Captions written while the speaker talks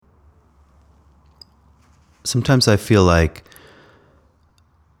sometimes I feel like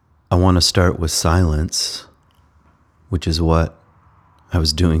I want to start with silence, which is what I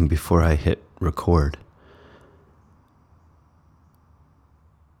was doing before I hit record.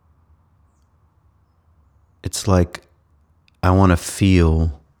 It's like I want to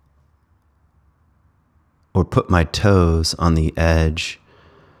feel or put my toes on the edge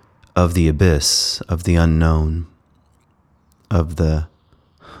of the abyss, of the unknown, of the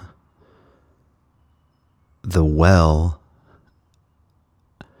well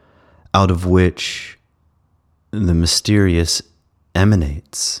out of which the mysterious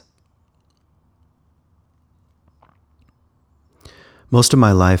emanates. Most of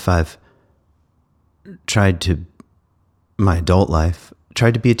my life my adult life,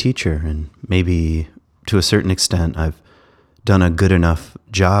 tried to be a teacher, and maybe to a certain extent I've done a good enough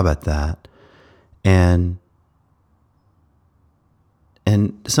job at that. And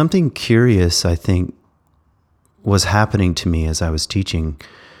something curious, I think, was happening to me as I was teaching.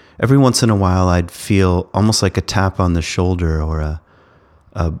 Every once in a while I'd feel almost like a tap on the shoulder or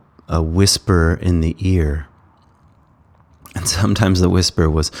a whisper in the ear. And sometimes the whisper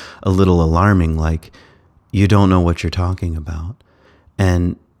was a little alarming, like, you don't know what you're talking about.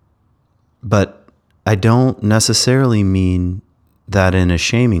 But I don't necessarily mean that in a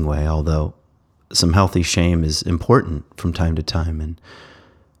shaming way, although some healthy shame is important from time to time.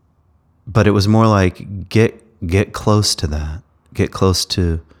 But it was more like, get close to that. Get close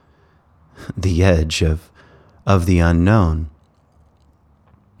to the edge of the unknown.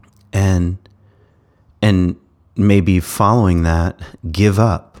 And maybe following that, give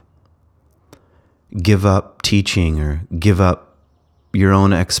up teaching or give up your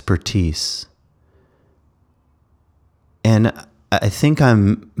own expertise. And I think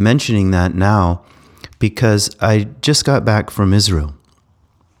I'm mentioning that now because I just got back from Israel,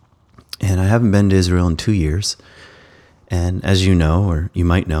 and I haven't been to Israel in 2 years. And as you know, or you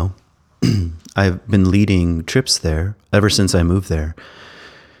might know, I've been leading trips there ever since I moved there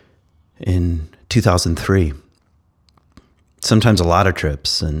in 2003. Sometimes a lot of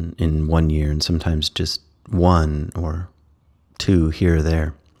trips in 1 year, and sometimes just one or two here or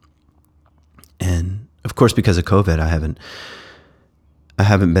there. And of course, because of COVID, I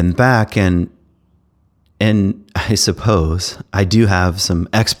haven't been back, and I suppose I do have some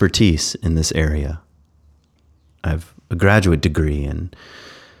expertise in this area. I've a graduate degree, and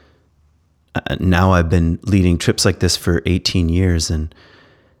now I've been leading trips like this for 18 years,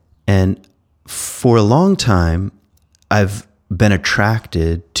 and for a long time, I've been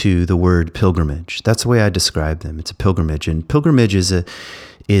attracted to the word pilgrimage. That's the way I describe them. It's a pilgrimage, and pilgrimage is a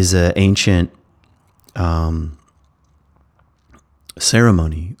ancient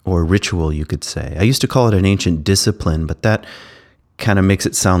ceremony or ritual, you could say. I used to call it an ancient discipline, but that kind of makes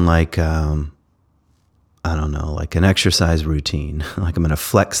it sound like I don't know, like an exercise routine. Like I'm going to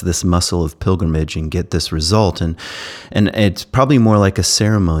flex this muscle of pilgrimage and get this result, and it's probably more like a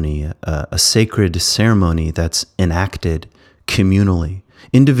ceremony, a sacred ceremony that's enacted communally,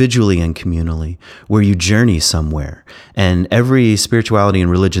 individually and communally, where you journey somewhere. And every spirituality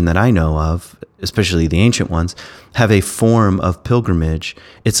and religion that I know of, especially the ancient ones, have a form of pilgrimage.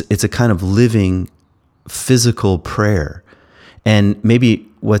 It's a kind of living physical prayer. And maybe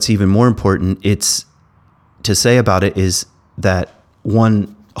what's even more important, it's to say about it is that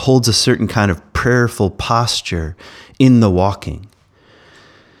one holds a certain kind of prayerful posture in the walking.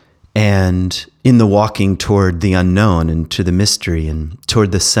 And in the walking toward the unknown and to the mystery and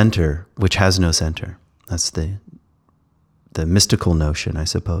toward the center, which has no center. That's the mystical notion, I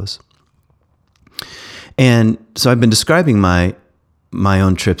suppose. And so I've been describing my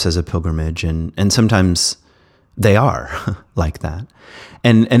own trips as a pilgrimage, and sometimes they are like that.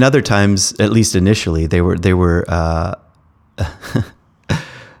 And other times, at least initially, they were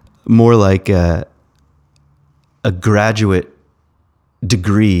more like a graduate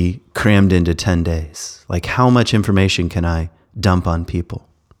degree crammed into 10 days. Like, how much information can I dump on people?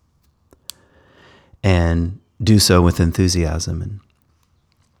 And do so with enthusiasm.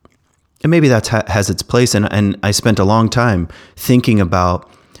 And maybe that has its place. And I spent a long time thinking about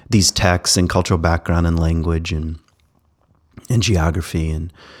these texts and cultural background and language and geography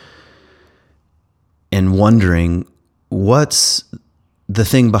and wondering, what's the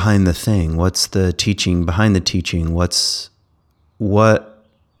thing behind the thing? What's the teaching behind the teaching? What's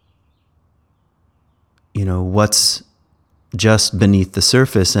just beneath the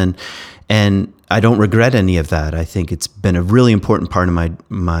surface? And I don't regret any of that. I think it's been a really important part of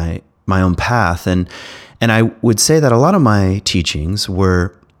my own path. And I would say that a lot of my teachings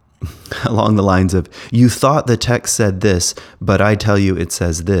were along the lines of, you thought the text said this, but I tell you it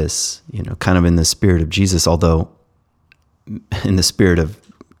says this, kind of in the spirit of Jesus, although in the spirit of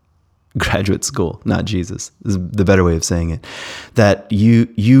graduate school, not Jesus, is the better way of saying it, that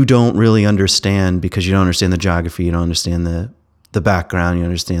you don't really understand because you don't understand the geography, you don't understand the background, you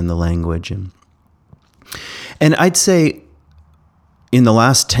understand the language. And I'd say in the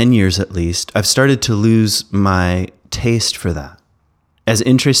last 10 years at least, I've started to lose my taste for that. As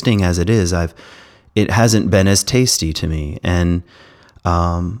interesting as it is, it hasn't been as tasty to me. And,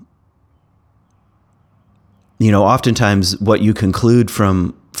 oftentimes what you conclude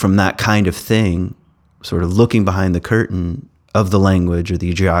from that kind of thing, sort of looking behind the curtain of the language or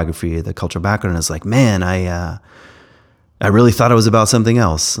the geography or the cultural background, is like, man, I really thought it was about something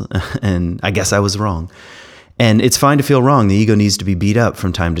else. And I guess I was wrong. And it's fine to feel wrong. The ego needs to be beat up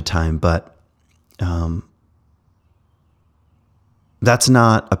from time to time, but that's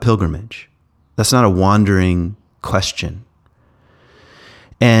not a pilgrimage. That's not a wandering question.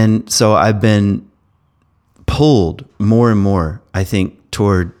 And so I've been pulled more and more, I think,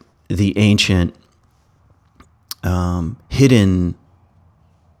 toward the ancient, hidden,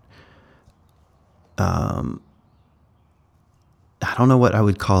 I don't know what I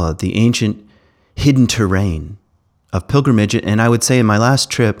would call it, the ancient hidden terrain of pilgrimage. And I would say in my last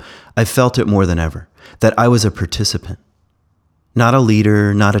trip, I felt it more than ever, that I was a participant. Not a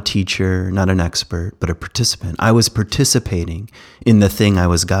leader, not a teacher, not an expert, but a participant. I was participating in the thing I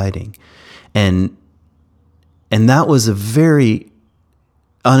was guiding. And that was a very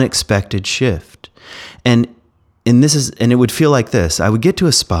unexpected shift. And it would feel like this. I would get to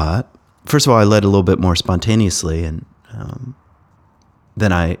a spot. First of all, I led a little bit more spontaneously and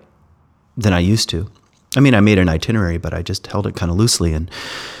than I used to. I mean, I made an itinerary, but I just held it kind of loosely. And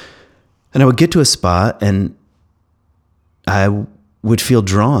I would get to a spot and I would feel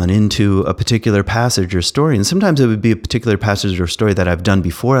drawn into a particular passage or story. And sometimes it would be a particular passage or story that I've done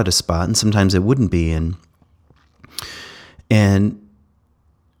before at a spot, and sometimes it wouldn't be. And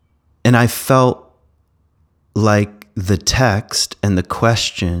I felt like the text and the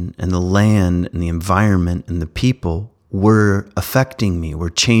question and the land and the environment and the people were affecting me, were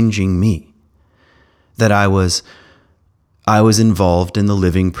changing me. That I was involved in the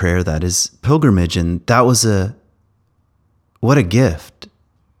living prayer that is pilgrimage. And that was what a gift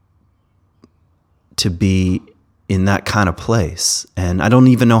to be in that kind of place. And I don't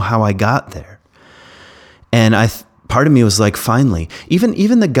even know how I got there. And part of me was like, finally,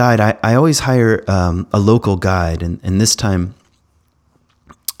 even the guide, I always hire a local guide. And this time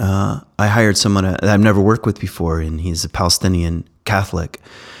I hired someone that I've never worked with before, and he's a Palestinian Catholic,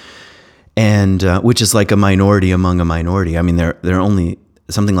 and which is like a minority among a minority. I mean, they're only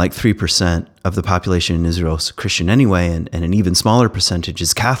something like 3% of the population in Israel is Christian anyway, and an even smaller percentage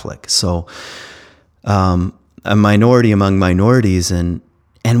is Catholic. So a minority among minorities. And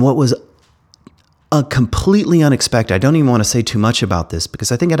what was completely unexpected, I don't even want to say too much about this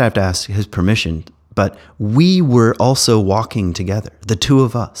because I think I'd have to ask his permission, but we were also walking together, the two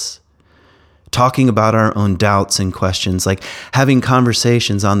of us, talking about our own doubts and questions, like having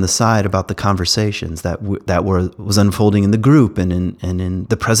conversations on the side about the conversations that was unfolding in the group and in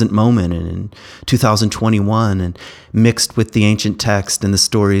the present moment and in 2021, and mixed with the ancient text and the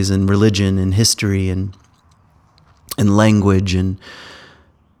stories and religion and history and language. And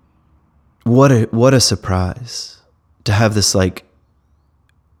what a surprise to have this, like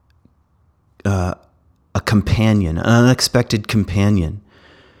a companion, an unexpected companion,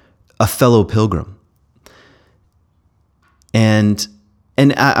 a fellow pilgrim. And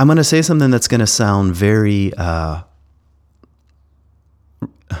I'm going to say something that's going to sound very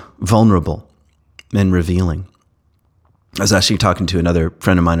vulnerable and revealing. I was actually talking to another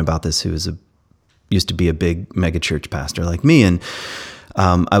friend of mine about this who used to be a big megachurch pastor like me. And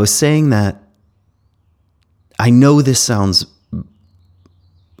I was saying that I know this sounds,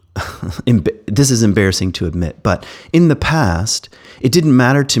 this is embarrassing to admit, but in the past, it didn't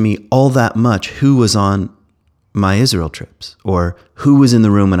matter to me all that much who was on my Israel trips or who was in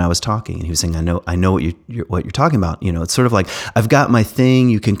the room when I was talking. And he was saying, I know what you're talking about. It's sort of like, I've got my thing.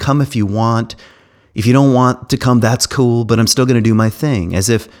 You can come if you want. If you don't want to come, that's cool, but I'm still going to do my thing, as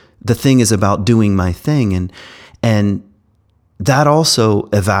if the thing is about doing my thing. And that also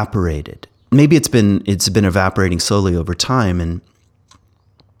evaporated. Maybe it's been evaporating slowly over time.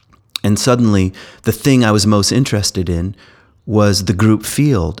 And suddenly the thing I was most interested in was the group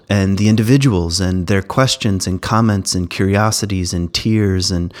field and the individuals and their questions and comments and curiosities and tears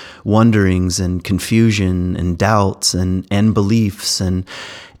and wonderings and confusion and doubts and beliefs and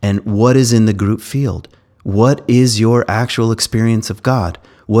what is in the group field. What is your actual experience of God?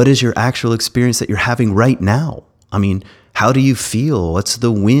 what is your actual experience that you're having right now? I mean, how do you feel? What's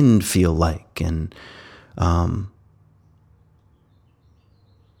the wind feel like? And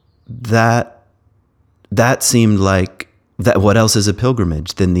that seemed like that. What else is a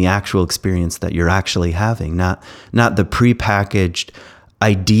pilgrimage than the actual experience that you're actually having? Not the prepackaged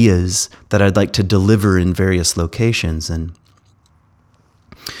ideas that I'd like to deliver in various locations. And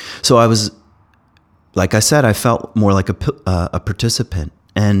so I was, like I said, I felt more like a participant.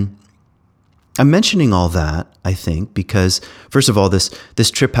 And I'm mentioning all that, I think, because first of all, this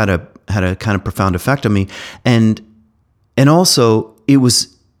trip had a kind of profound effect on me, and also it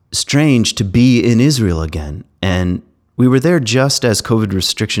was strange to be in Israel again. And we were there just as COVID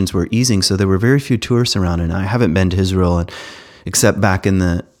restrictions were easing, so there were very few tourists around. And I haven't been to Israel except back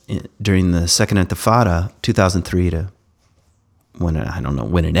during the Second Intifada, 2003 to when, I don't know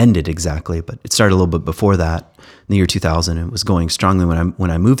when it ended exactly, but it started a little bit before that, in the year 2000. It was going strongly when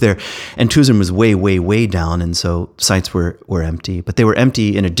I moved there, and tourism was way, way, way down, and so sites were empty. But they were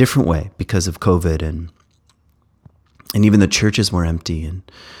empty in a different way because of COVID, and even the churches were empty,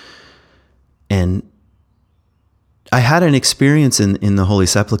 and I had an experience in the Holy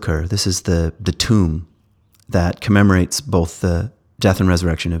Sepulchre. This is the tomb that commemorates both the death and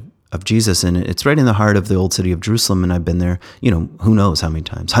resurrection of Jesus, and it's right in the heart of the old city of Jerusalem. And I've been there, who knows how many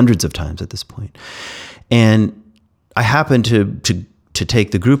times, hundreds of times at this point. And I happened to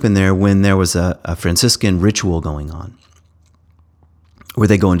take the group in there when there was a Franciscan ritual going on, where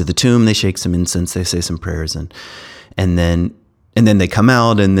they go into the tomb, they shake some incense, they say some prayers, and then they come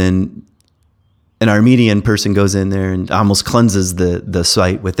out, and then an Armenian person goes in there and almost cleanses the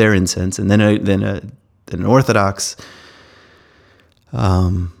site with their incense, and then an Orthodox,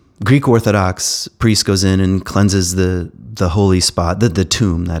 Greek Orthodox priest goes in and cleanses the holy spot, the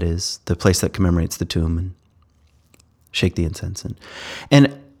tomb, that is, the place that commemorates the tomb, and shake the incense.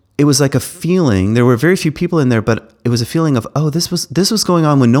 And it was like a feeling, there were very few people in there, but it was a feeling of, oh, this was going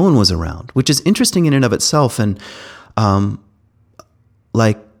on when no one was around, which is interesting in and of itself, and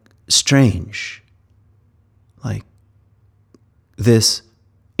like strange. Like this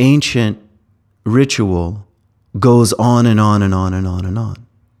ancient ritual goes on and on and on and on and on.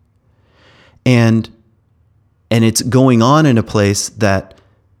 And it's going on in a place that,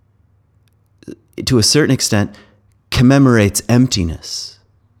 to a certain extent, commemorates emptiness.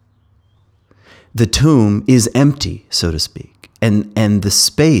 The tomb is empty, so to speak, and the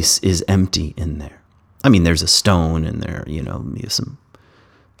space is empty in there. I mean, there's a stone in there, some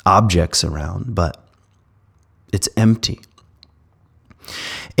objects around, but it's empty.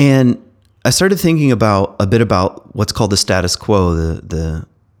 And I started thinking a bit about what's called the status quo.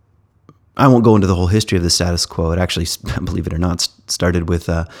 I won't go into the whole history of the status quo. It actually, believe it or not, started with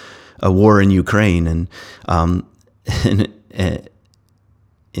a war in Ukraine, and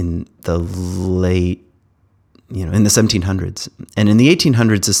in the late, in the 1700s. And in the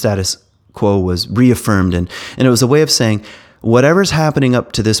 1800s, the status quo was reaffirmed, and it was a way of saying, whatever's happening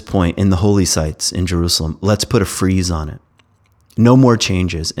up to this point in the holy sites in Jerusalem, let's put a freeze on it. No more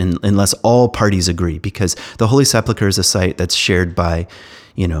changes unless all parties agree, because the Holy Sepulchre is a site that's shared by,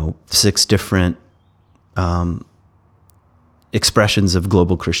 6 different expressions of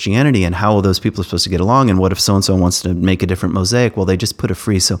global Christianity, and how are those people supposed to get along? And what if so-and-so wants to make a different mosaic? Well, they just put a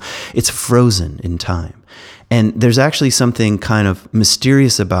freeze. So it's frozen in time. And there's actually something kind of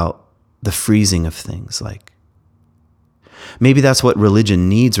mysterious about the freezing of things. Like, maybe that's what religion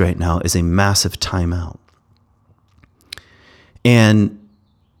needs right now, is a massive timeout. And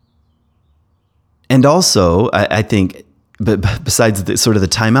also, I think, but besides the sort of the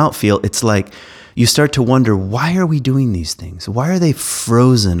timeout feel, it's like you start to wonder, why are we doing these things? Why are they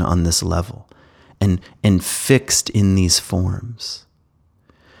frozen on this level and fixed in these forms?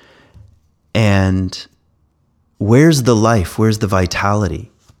 And where's the life? Where's the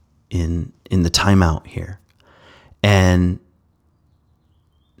vitality in the timeout here? And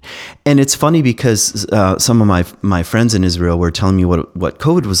it's funny because some of my friends in Israel were telling me what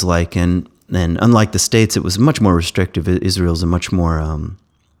COVID was like, and unlike the States, it was much more restrictive. Israel's a much more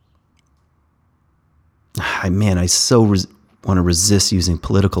I so want to resist using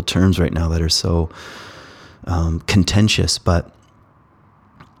political terms right now that are so contentious, but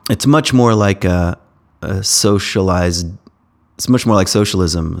it's much more like a socialized. It's much more like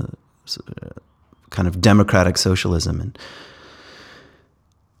socialism, kind of democratic socialism, and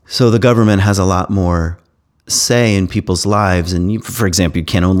so the government has a lot more say in people's lives. And for example, you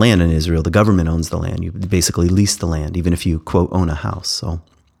can't own land in Israel. The government owns the land. You basically lease the land, even if you, quote, own a house. So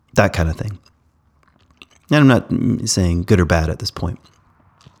that kind of thing. And I'm not saying good or bad at this point.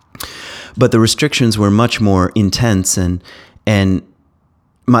 But the restrictions were much more intense. And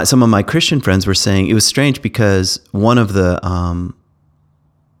some of my Christian friends were saying it was strange because one of the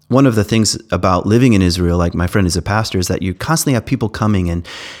things about living in Israel, like my friend is a pastor, is that you constantly have people coming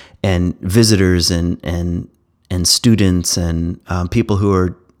and visitors and students and people who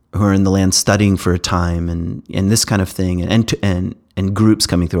are in the land studying for a time and this kind of thing and groups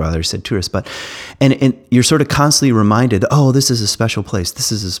coming through. Others said tourists, but and you're sort of constantly reminded, oh, this is a special place.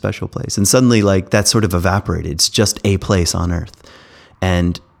 This is a special place, and suddenly like that's sort of evaporated. It's just a place on earth,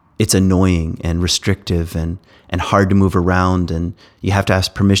 and it's annoying and restrictive and hard to move around, and you have to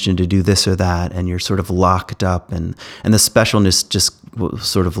ask permission to do this or that, and you're sort of locked up, and the specialness just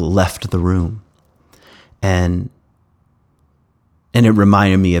sort of left the room, and it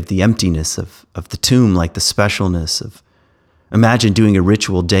reminded me of the emptiness of the tomb, like the specialness of, imagine doing a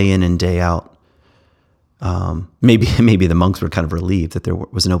ritual day in and day out. Maybe the monks were kind of relieved that there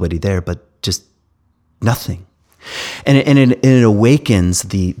was nobody there, but just nothing. And it awakens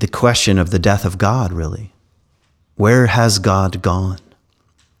the question of the death of God, really. Where has God gone?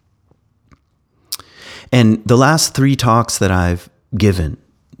 And the last 3 talks that I've given,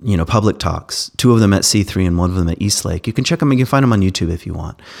 public talks, 2 of them at C3 and 1 of them at Eastlake. You can check them, you can find them on YouTube if you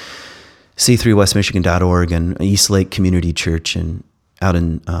want. C3westmichigan.org and Eastlake Community Church and out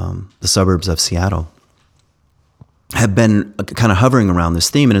in the suburbs of Seattle have been kind of hovering around this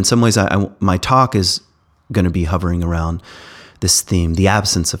theme. And in some ways, my talk is going to be hovering around this theme, the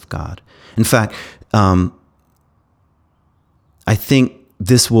absence of God. In fact, I think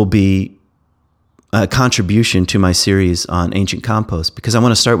this will be a contribution to my series on ancient compost, because I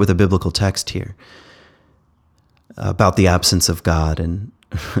want to start with a biblical text here about the absence of God and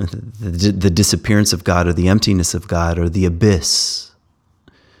the disappearance of God, or the emptiness of God, or the abyss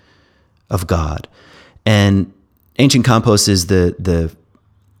of God. And ancient compost is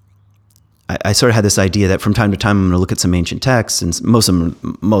I sort of had this idea that from time to time I'm going to look at some ancient texts, and most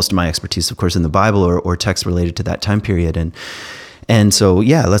of my expertise, of course, in the Bible or texts related to that time period. And so,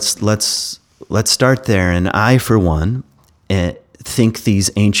 yeah, let's start there. And I, for one, think these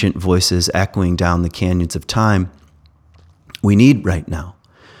ancient voices echoing down the canyons of time we need right now.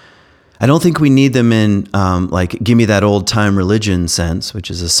 I don't think we need them in like "Give Me That Old Time Religion" sense, which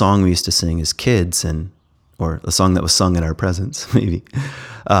is a song we used to sing as kids, or a song that was sung in our presence, maybe.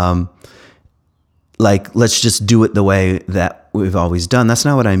 Like, let's just do it the way that we've always done. That's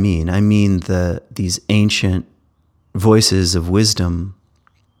not what I mean. I mean these ancient voices of wisdom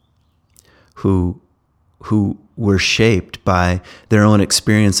who were shaped by their own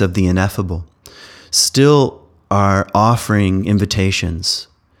experience of the ineffable, still are offering invitations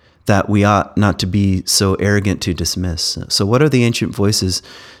that we ought not to be so arrogant to dismiss. So what are the ancient voices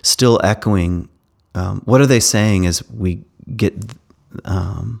still echoing? What are they saying as we get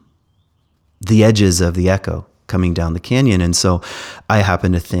the edges of the echo coming down the canyon? And so I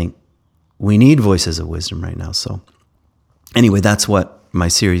happen to think we need voices of wisdom right now. So anyway, that's what my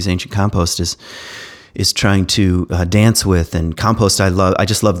series Ancient Compost is trying to dance with. And compost, I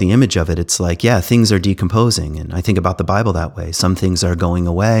just love the image of it. It's like, yeah, things are decomposing, and I think about the Bible that way. Some things are going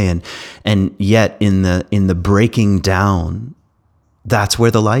away, and yet in the breaking down, that's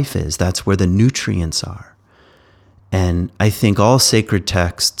where the life is. That's where the nutrients are. And I think all sacred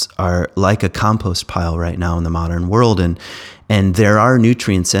texts are like a compost pile right now in the modern world, and there are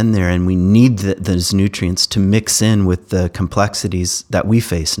nutrients in there, and we need those nutrients to mix in with the complexities that we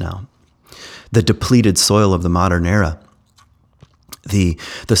face now. The depleted soil of the modern era, the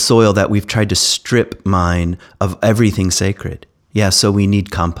soil that we've tried to strip mine of everything sacred. Yeah, so we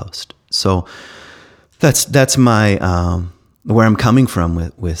need compost. So that's my where I'm coming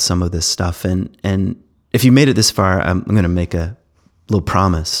from with some of this stuff. And if you made it this far, I'm going to make a little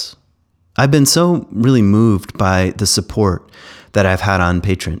promise. I've been so really moved by the support that I've had on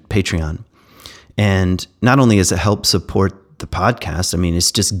Patreon. And not only has it helped support the podcast, I mean,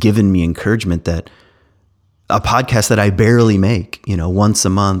 it's just given me encouragement that a podcast that I barely make, once a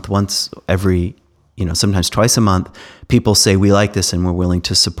month, once every, sometimes twice a month, people say, we like this and we're willing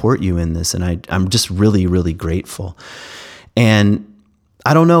to support you in this. And I'm just really, really grateful. And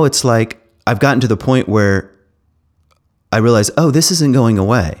I don't know, it's like I've gotten to the point where I realize, oh, this isn't going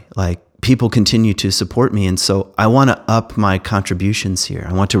away. Like, people continue to support me. And so I want to up my contributions here.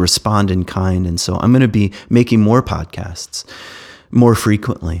 I want to respond in kind. And so I'm going to be making more podcasts more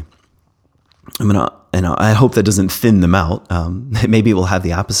frequently. I hope that doesn't thin them out. Maybe it will have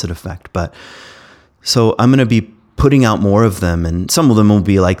the opposite effect. But so I'm going to be putting out more of them. And some of them will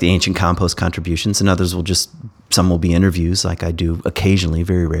be like the Ancient Compost contributions, and others some will be interviews like I do occasionally,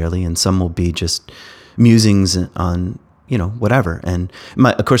 very rarely. And some will be just musings on whatever. And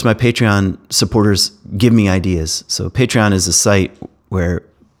of course, my Patreon supporters give me ideas. So Patreon is a site where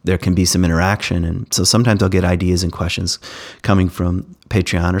there can be some interaction. And so sometimes I'll get ideas and questions coming from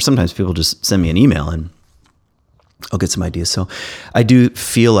Patreon, or sometimes people just send me an email and I'll get some ideas. So I do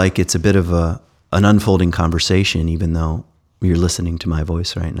feel like it's a bit of an unfolding conversation, even though you're listening to my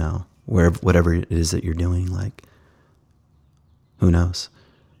voice right now, whatever it is that you're doing, like, who knows?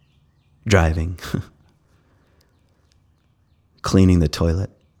 Driving, cleaning the toilet.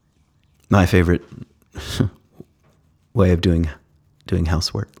 My favorite way of doing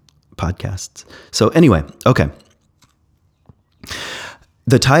housework, podcasts. So anyway, okay.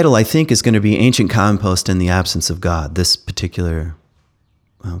 The title, I think, is going to be Ancient Compost in the Absence of God, this particular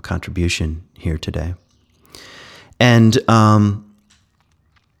contribution here today. And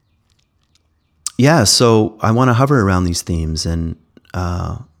so I want to hover around these themes, and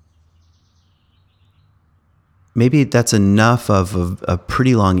maybe that's enough of a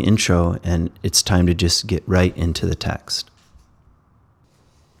pretty long intro, and it's time to just get right into the text.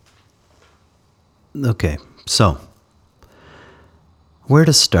 Okay, so where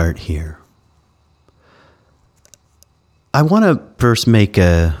to start here? I want to first make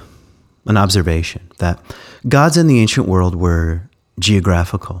an observation that gods in the ancient world were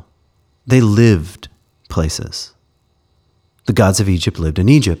geographical. They lived places. The gods of Egypt lived in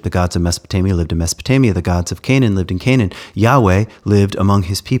Egypt. The gods of Mesopotamia lived in Mesopotamia. The gods of Canaan lived in Canaan. Yahweh lived among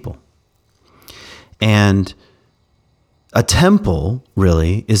his people. And a temple,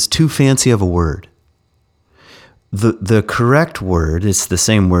 really, is too fancy of a word. The correct word, it's the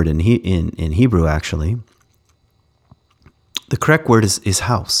same word in Hebrew, actually. The correct word is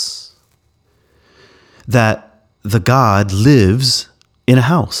house. That the God lives in a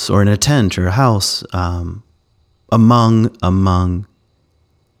house, or in a tent, or a house, among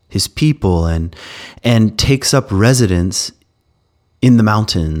his people, and takes up residence in the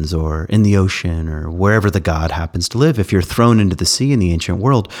mountains or in the ocean or wherever the god happens to live. If you're thrown into the sea in the ancient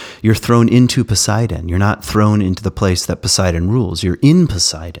world, you're thrown into Poseidon. You're not thrown into the place that Poseidon rules. You're in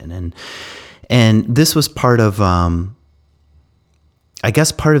Poseidon. And this was part of, part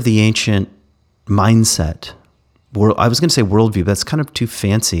of the ancient mindset. I was going to say worldview, but that's kind of too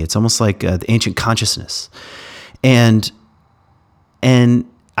fancy. It's almost like the ancient consciousness. And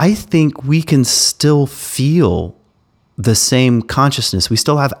I think we can still feel the same consciousness. We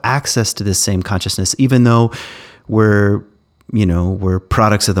still have access to this same consciousness, even though we're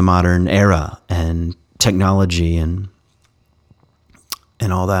products of the modern era and technology and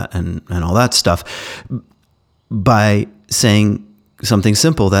all that and all that stuff, by saying something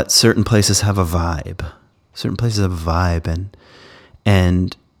simple, that certain places have a vibe. Certain places have a vibe,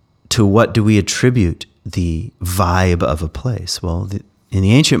 and to what do we attribute the vibe of a place? Well, in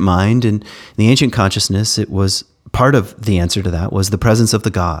the ancient mind and the ancient consciousness, it was part of the answer to that was the presence of the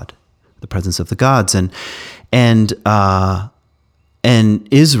God, the presence of the gods, and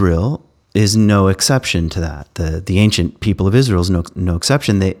Israel is no exception to that. The ancient people of Israel is no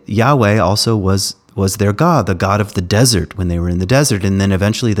exception. Yahweh also was their God, the God of the desert when they were in the desert, and then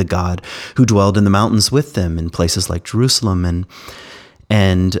eventually the God who dwelled in the mountains with them in places like Jerusalem and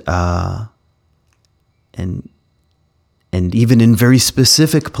even in very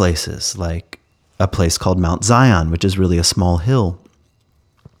specific places, like a place called Mount Zion, which is really a small hill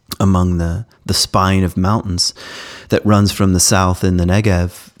among the spine of mountains that runs from the south in the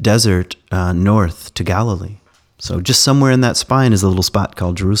Negev desert north to Galilee. So just somewhere in that spine is a little spot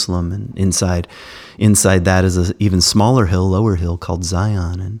called Jerusalem, and inside that is an even smaller hill, lower hill called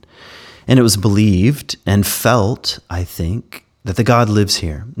Zion, and it was believed and felt, I think, that the God lives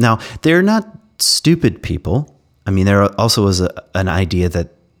here. Now, they're not stupid people. I mean, there also was an idea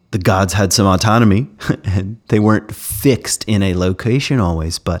that the gods had some autonomy and they weren't fixed in a location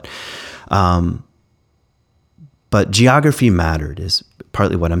always, but geography mattered is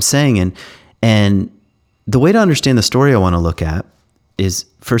partly what I'm saying. And the way to understand the story I want to look at is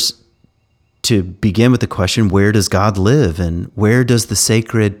first to begin with the question, where does God live and where does the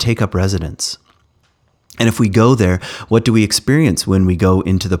sacred take up residence? And if we go there, what do we experience when we go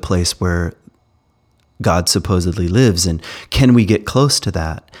into the place where God supposedly lives? And can we get close to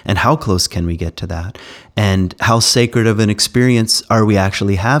that? And how close can we get to that? And how sacred of an experience are we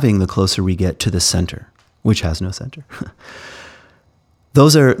actually having the closer we get to the center, which has no center?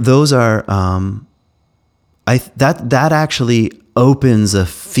 That actually opens a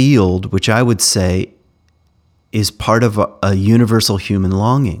field, which I would say is part of a universal human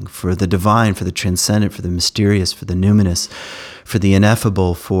longing for the divine, for the transcendent, for the mysterious, for the numinous, for the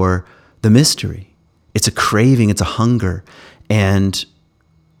ineffable, for the mystery. It's a craving, it's a hunger, and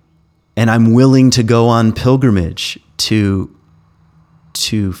I'm willing to go on pilgrimage to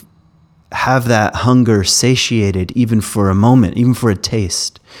have that hunger satiated even for a moment, even for a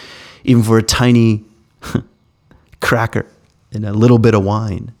taste, even for a tiny cracker and a little bit of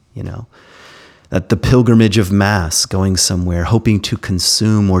wine, That the pilgrimage of Mass, going somewhere, hoping to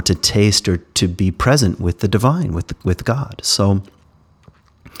consume or to taste or to be present with the divine, with God. So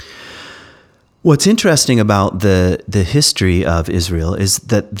what's interesting about the history of Israel is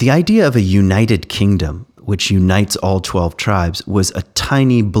that the idea of a united kingdom, which unites all 12 tribes, was a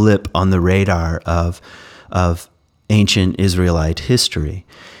tiny blip on the radar of ancient Israelite history.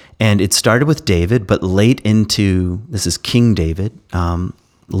 And it started with David, but this is King David,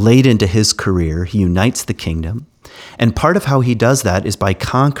 late into his career, he unites the kingdom. And part of how he does that is by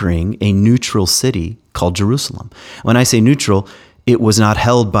conquering a neutral city called Jerusalem. When I say neutral, it was not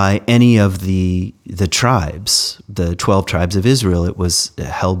held by any of the tribes, the 12 tribes of Israel. It was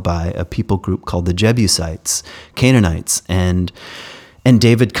held by a people group called the Jebusites, Canaanites. And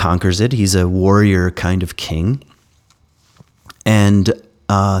David conquers it. He's a warrior kind of king. And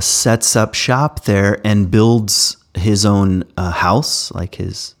sets up shop there and builds his own house, like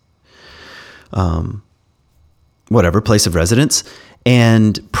his place of residence,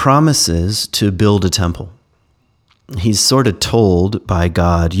 and promises to build a temple. He's sort of told by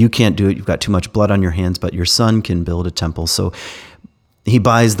God, you can't do it, you've got too much blood on your hands, but your son can build a temple. So he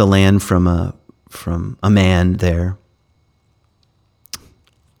buys the land from a man there,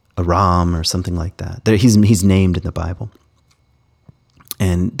 Aram or something like that. He's named in the Bible.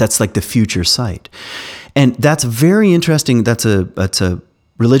 And that's like the future site. And that's very interesting. That's a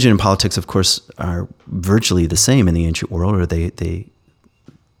religion and politics, of course, are virtually the same in the ancient world, or they're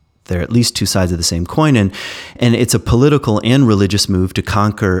at least two sides of the same coin. And it's a political and religious move to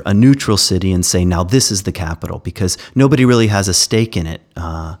conquer a neutral city and say, now this is the capital, because nobody really has a stake in it.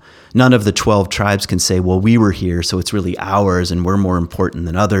 None of the 12 tribes can say, well, we were here, so it's really ours and we're more important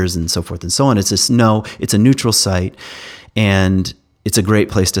than others, and so forth and so on. It's just, no, it's a neutral site. And it's a great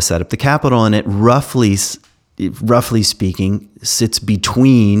place to set up the capital, and it roughly speaking sits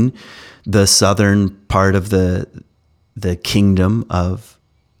between the southern part of the kingdom of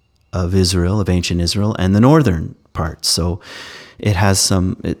Israel, of ancient Israel, and the northern part. So it has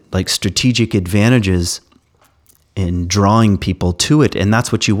some strategic advantages in drawing people to it, and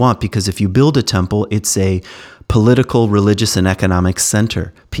that's what you want, because if you build a temple, it's a political, religious, and economic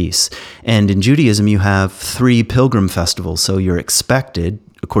centerpiece. And in Judaism, you have 3 pilgrim festivals, so you're expected,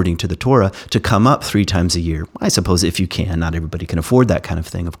 according to the Torah, to come up 3 times a year. I suppose if you can. Not everybody can afford that kind of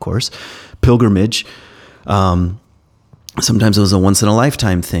thing, of course. Pilgrimage, sometimes it was a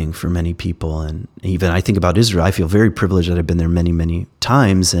once-in-a-lifetime thing for many people. And even I think about Israel, I feel very privileged that I've been there many, many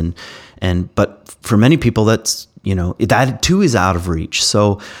times. But for many people, that's, that too is out of reach.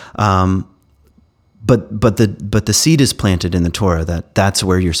 So, But the seed is planted in the Torah that's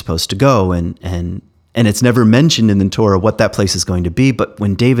where you're supposed to go, and it's never mentioned in the Torah what that place is going to be. But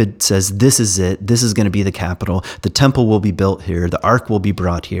when David says, this is it, this is going to be the capital, the temple will be built here, the ark will be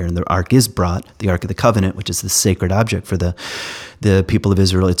brought here, and the ark is brought, the Ark of the Covenant, which is the sacred object for the people of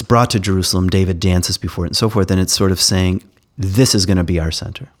Israel, it's brought to Jerusalem, David dances before it and so forth, and it's sort of saying, this is going to be our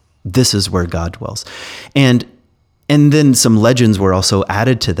center. This is where God dwells. And then some legends were also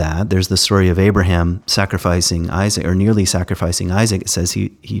added to that. There's the story of Abraham sacrificing Isaac, or nearly sacrificing Isaac. It says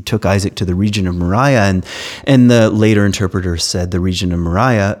he took Isaac to the region of Moriah, and the later interpreter said the region of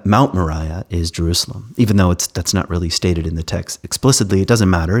Moriah, Mount Moriah, is Jerusalem. Even though that's not really stated in the text explicitly, it doesn't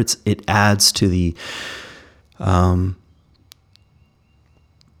matter. It adds to the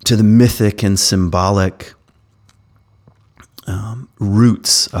mythic and symbolic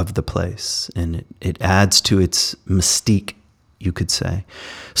roots of the place, and it adds to its mystique, you could say.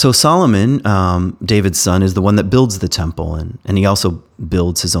 So Solomon, David's son, is the one that builds the temple, and he also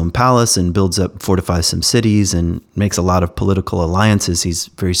builds his own palace and fortifies some cities and makes a lot of political alliances. He's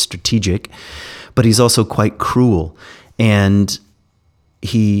very strategic, but he's also quite cruel, and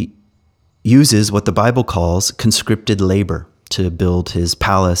he uses what the Bible calls conscripted labor to build his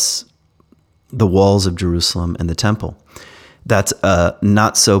palace, the walls of Jerusalem, and the temple. That's a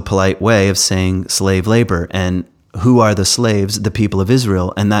not so polite way of saying slave labor. And who are the slaves? The people of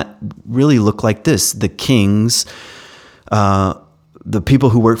Israel. And that really looked like this. The kings, the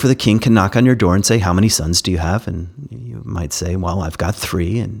people who work for the king can knock on your door and say, how many sons do you have? And you might say, well, I've got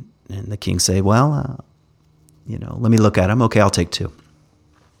 3. And the king say, well, let me look at them. Okay, I'll take 2.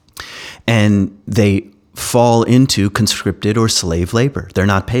 And they fall into conscripted or slave labor. They're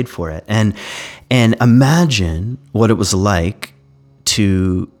not paid for it. And imagine what it was like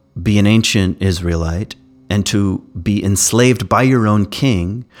to be an ancient Israelite and to be enslaved by your own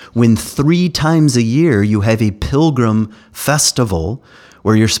king when 3 times a year you have a pilgrim festival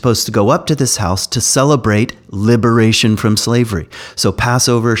where you're supposed to go up to this house to celebrate liberation from slavery. So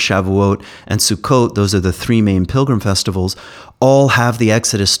Passover, Shavuot, and Sukkot, those are the three main pilgrim festivals, all have the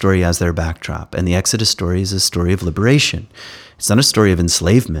Exodus story as their backdrop. And the Exodus story is a story of liberation. It's not a story of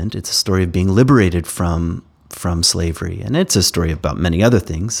enslavement. It's a story of being liberated from slavery. And it's a story about many other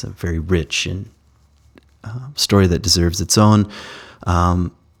things, a very rich and story that deserves its own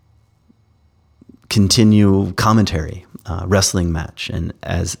continual commentary, wrestling match, and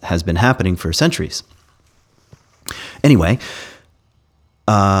as has been happening for centuries. Anyway,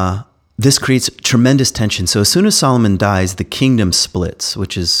 this creates tremendous tension. So as soon as Solomon dies, the kingdom splits,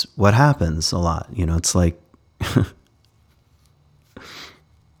 which is what happens a lot. It's like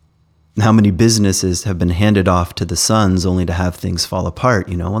how many businesses have been handed off to the sons only to have things fall apart,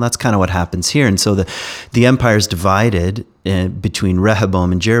 Well, that's kind of what happens here. And so the empire is divided between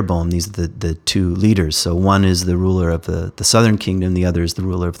Rehoboam and Jeroboam. These are the two leaders. So one is the ruler of the southern kingdom, the other is the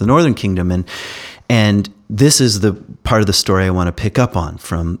ruler of the northern kingdom. And this is the part of the story I want to pick up on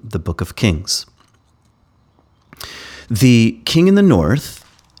from the book of Kings. The king in the north,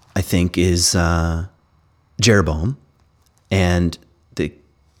 I think, is Jeroboam, and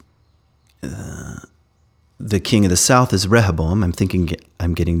the king of the south is Rehoboam. I'm thinking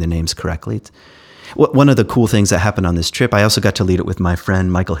I'm getting the names correctly. One of the cool things that happened on this trip, I also got to lead it with my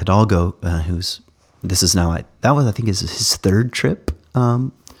friend Michael Hidalgo, I think is his third trip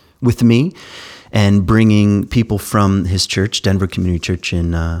with me, and bringing people from his church, Denver Community Church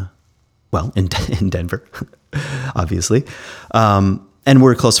in Denver, obviously. And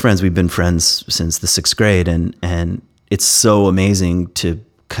we're close friends. We've been friends since the 6th grade, and it's so amazing to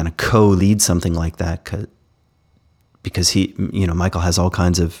kind of co-lead something like that, because Michael has all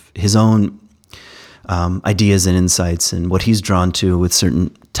kinds of his own ideas and insights and what he's drawn to with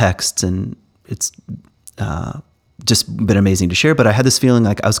certain texts, and it's just been amazing to share. But I had this feeling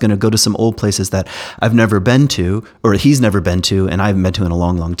like I was going to go to some old places that I've never been to, or he's never been to, and I haven't been to in a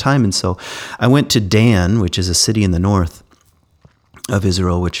long, long time. And so I went to Dan, which is a city in the north of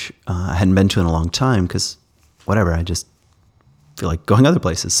Israel, which I hadn't been to in a long time, because whatever, I just feel like going other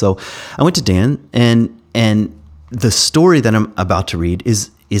places. So I went to Dan, and the story that I'm about to read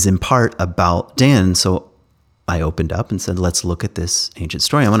is in part about Dan. So I opened up and said, let's look at this ancient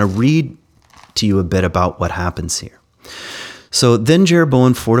story. I want to read to you a bit about what happens here. So then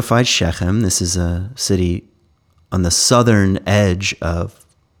Jeroboam fortified Shechem. This is a city on the southern edge of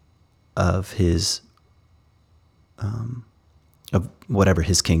his of whatever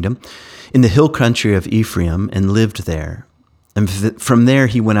his kingdom, in the hill country of Ephraim, and lived there. And from there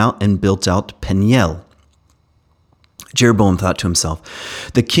he went out and built out Peniel. Jeroboam thought to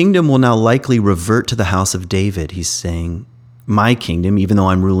himself, the kingdom will now likely revert to the house of David. He's saying, my kingdom, even though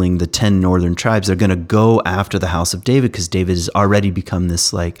I'm ruling the 10 northern tribes, they're going to go after the house of David, because David has already become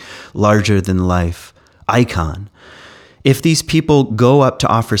this larger than life icon. If these people go up to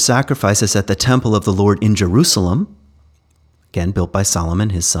offer sacrifices at the temple of the Lord in Jerusalem, again, built by Solomon,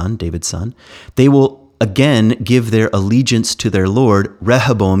 his son, David's son, they will again give their allegiance to their Lord,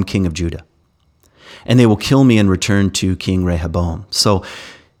 Rehoboam, king of Judah. And they will kill me and return to King Rehoboam. So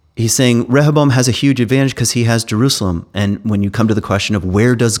he's saying Rehoboam has a huge advantage because he has Jerusalem. And when you come to the question of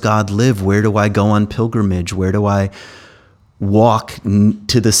where does God live? Where do I go on pilgrimage? Where do I walk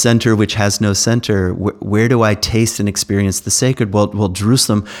to the center which has no center? Where do I taste and experience the sacred? Well,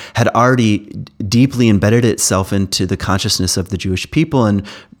 Jerusalem had already deeply embedded itself into the consciousness of the Jewish people.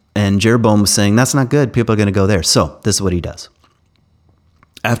 And Jeroboam was saying, that's not good. People are going to go there. So this is what he does.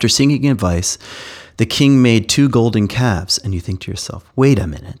 After seeking advice, the king made 2 golden calves. And you think to yourself, wait a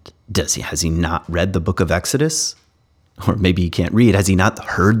minute. Has he not read the book of Exodus? Or maybe he can't read. Has he not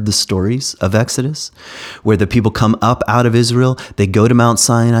heard the stories of Exodus, where the people come up out of Israel, they go to Mount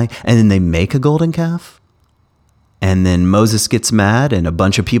Sinai, and then they make a golden calf? And then Moses gets mad and a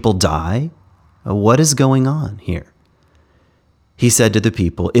bunch of people die? What is going on here? He said to the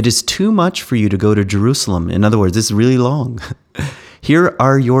people, it is too much for you to go to Jerusalem. In other words, it's really long. Here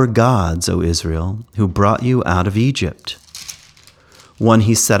are your gods, O Israel, who brought you out of Egypt. One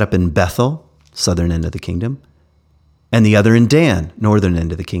he set up in Bethel, southern end of the kingdom, and the other in Dan, northern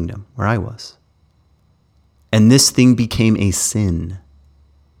end of the kingdom, where I was. And this thing became a sin.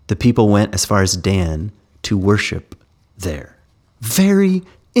 The people went as far as Dan to worship there. Very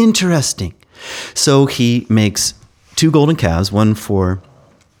interesting. So he makes 2 golden calves, one for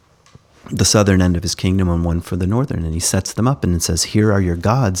the southern end of his kingdom and one for the northern, and he sets them up and says, here are your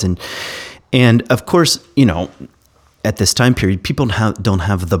gods. And of course, at this time period, people don't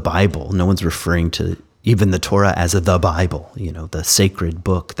have the Bible. No one's referring to even the Torah as the Bible, the sacred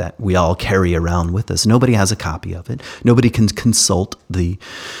book that we all carry around with us. Nobody has a copy of it. Nobody can consult the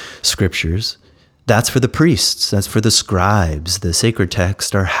scriptures. That's for the priests. That's for the scribes. The sacred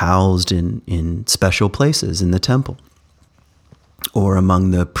texts are housed in special places in the temple or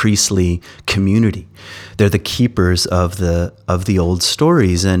among the priestly community. They're the keepers of the old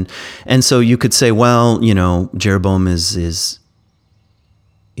stories. And so you could say, well, Jeroboam is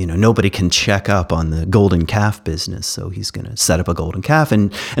nobody can check up on the golden calf business, so he's going to set up a golden calf.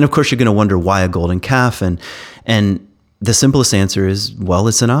 And of course, you're going to wonder why a golden calf. And the simplest answer is, well,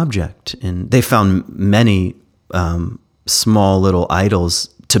 it's an object. And they found many small little idols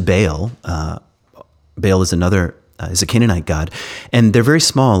to Baal. Baal is is a Canaanite god. And they're very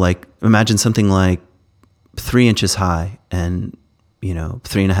small. Like, imagine something like 3 inches high and,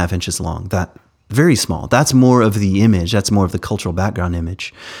 3.5 inches long. That very small. That's more of the image. That's more of the cultural background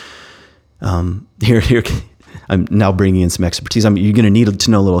image. Here, I'm now bringing in some expertise. You're going to need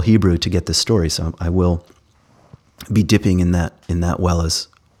to know a little Hebrew to get this story, so I will be dipping in that well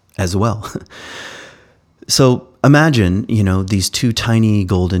as well. So imagine, these 2 tiny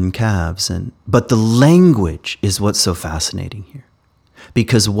golden calves, but the language is what's so fascinating here,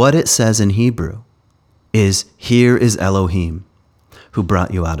 because what it says in Hebrew is, "Here is Elohim, who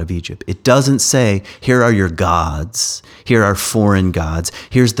brought you out of Egypt." It doesn't say, "Here are your gods. Here are foreign gods.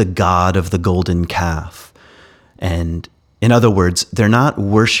 Here's the God of the golden calf." And in other words, they're not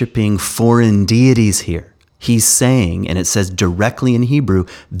worshiping foreign deities here. He's saying, and it says directly in Hebrew,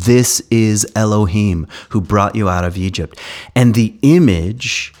 "This is Elohim, who brought you out of Egypt." And the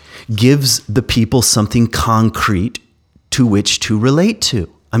image gives the people something concrete to which to relate to.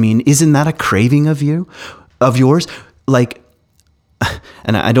 I mean, isn't that a craving of yours? Like,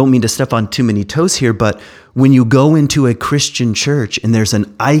 and I don't mean to step on too many toes here, but when you go into a Christian church and there's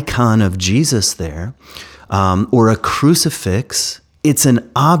an icon of Jesus there, or a crucifix, it's an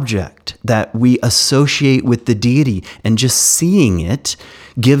object that we associate with the deity, and just seeing it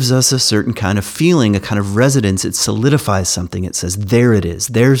gives us a certain kind of feeling, a kind of resonance. It solidifies something. It says, there it is.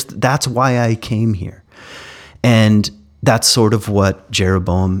 That's why I came here. And that's sort of what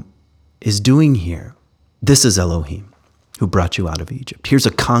Jeroboam is doing here. This is Elohim, who brought you out of Egypt. Here's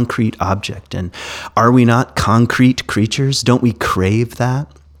a concrete object. And are we not concrete creatures? Don't we crave that?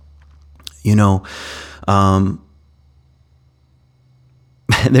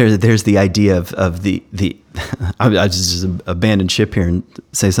 There's the idea of the I just abandon ship here and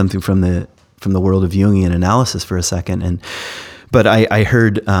say something from the world of Jungian analysis for a second. But I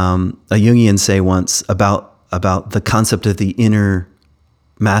heard a Jungian say once about the concept of the inner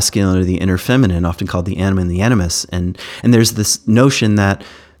masculine or the inner feminine, often called the anima and the animus. And there's this notion that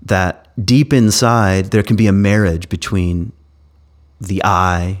deep inside there can be a marriage between the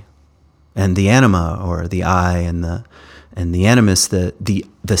I and the anima, or the I and the animus, the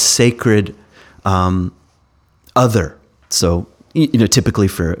sacred other. So typically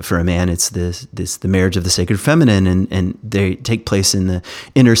for a man, it's the marriage of the sacred feminine, and they take place in the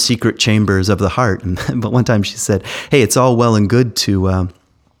inner secret chambers of the heart. But one time she said, "Hey, it's all well and good to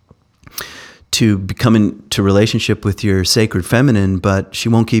become into relationship with your sacred feminine, but she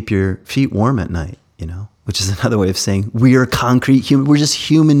won't keep your feet warm at night," which is another way of saying we are concrete human. We're just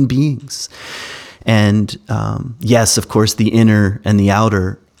human beings. And yes, of course, the inner and the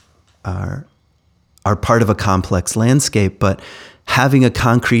outer are part of a complex landscape, but having a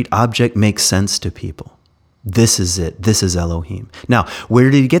concrete object makes sense to people. This is it. This is Elohim. Now, where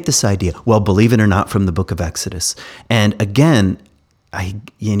did he get this idea? Well, believe it or not, from the book of Exodus. And again,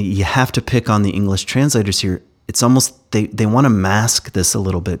 you have to pick on the English translators here. It's almost, they want to mask this a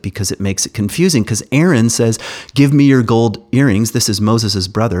little bit because it makes it confusing, because Aaron says, "Give me your gold earrings." This is Moses'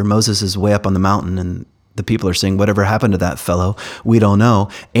 brother. Moses is way up on the mountain, and the people are saying, "Whatever happened to that fellow? We don't know."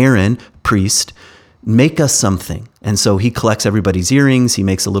 Aaron, priest, make us something. And so he collects everybody's earrings. He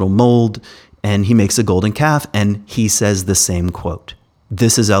makes a little mold, and he makes a golden calf, and he says the same quote.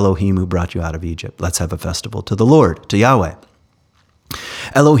 "This is Elohim who brought you out of Egypt. Let's have a festival to the Lord, to Yahweh."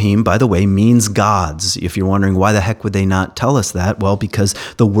 Elohim, by the way, means gods. If you're wondering why the heck would they not tell us that? Well, because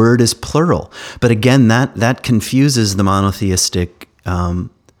the word is plural. But again, that confuses the monotheistic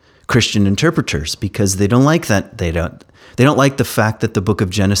Christian interpreters, because they don't like that. They don't like the fact that the book of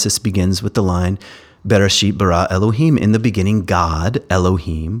Genesis begins with the line, "Bereshit bara Elohim." In the beginning, God,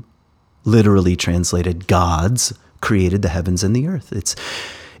 Elohim, literally translated gods, created the heavens and the earth.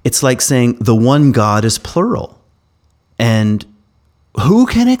 It's like saying the one God is plural. And who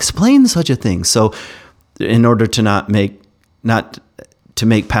can explain such a thing? So in order to not to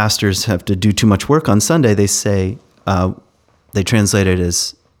make pastors have to do too much work on Sunday, they say, they translate it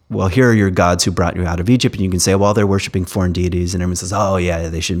as well, here are your gods who brought you out of Egypt. And you can say, well, they're worshiping foreign deities. And everyone says, oh, yeah,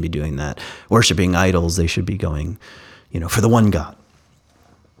 they shouldn't be doing that. Worshiping idols, they should be going, for the one God.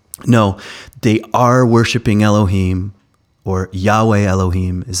 No, they are worshiping Elohim, or Yahweh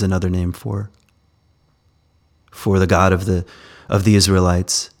Elohim is another name for the God of the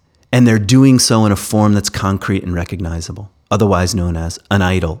Israelites. And they're doing so in a form that's concrete and recognizable, otherwise known as an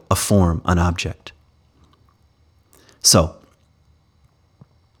idol, a form, an object. So,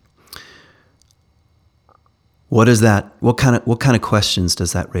 what is that? What kind of questions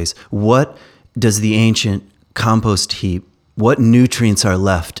does that raise? What does the ancient compost heap? What nutrients are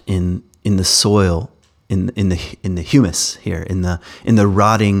left in the soil, in the humus here, in the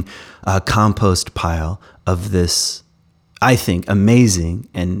rotting compost pile of this, I think, amazing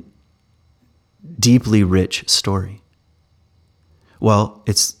and deeply rich story? Well,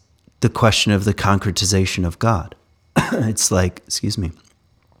 it's the question of the concretization of God. It's like, excuse me.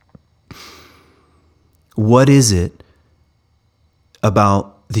 What is it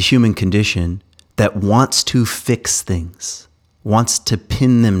about the human condition that wants to fix things, wants to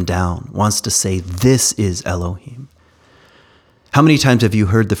pin them down, wants to say, this is Elohim? How many times have you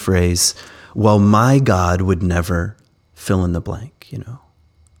heard the phrase, well, my God would never fill in the blank,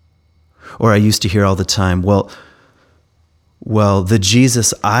 Or I used to hear all the time, well, the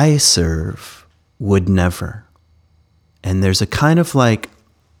Jesus I serve would never. And there's a kind of like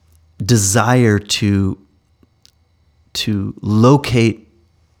desire to locate,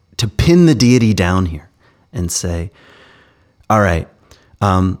 to pin the deity down here and say, all right,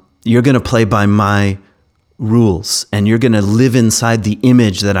 you're going to play by my rules and you're going to live inside the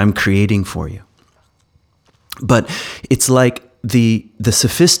image that I'm creating for you. But it's like the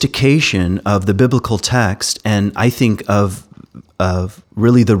sophistication of the biblical text, and I think of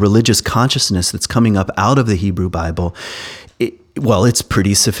really the religious consciousness that's coming up out of the Hebrew Bible, it's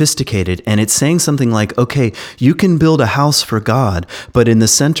pretty sophisticated. And it's saying something like, okay, you can build a house for God, but in the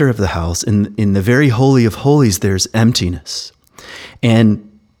center of the house, in the very holy of holies, there's emptiness.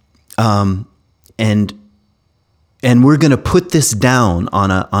 And we're going to put this down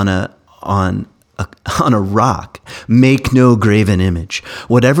on a rock. Make no graven image.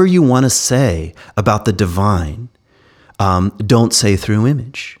 Whatever you want to say about the divine, don't say through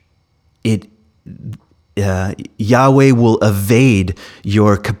image. Yahweh will evade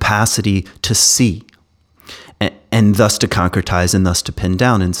your capacity to see, and thus to concretize, and thus to pin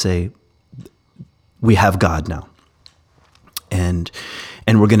down and say, we have God now. And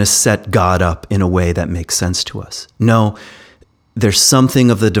we're going to set God up in a way that makes sense to us. No, there's something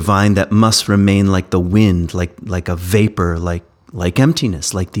of the divine that must remain like the wind, like a vapor, like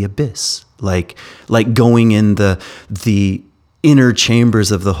emptiness, like the abyss, like going in the inner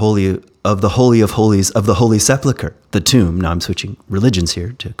chambers of the holy of holies of the holy sepulcher, the tomb. Now I'm switching religions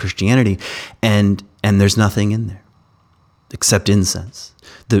here to Christianity, and there's nothing in there except incense,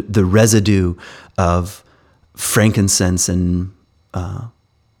 the residue of frankincense and the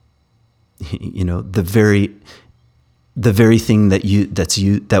very thing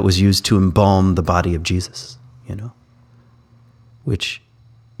that was used to embalm the body of Jesus, which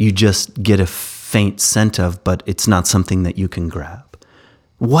you just get a faint scent of, but it's not something that you can grab.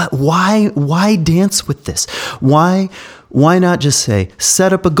 Why dance with this? Why not just say,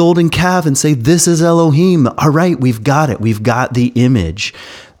 set up a golden calf and say, this is Elohim. All right, we've got it. We've got the image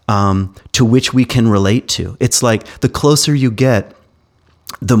to which we can relate to. It's like the closer you get,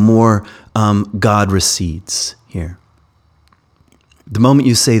 the more God recedes here. The moment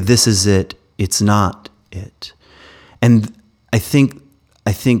you say, this is it, it's not it. And I think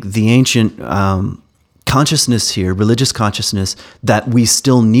the ancient consciousness here, religious consciousness that we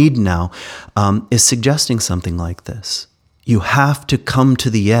still need now, is suggesting something like this. You have to come to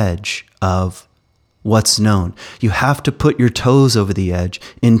the edge of what's known. You have to put your toes over the edge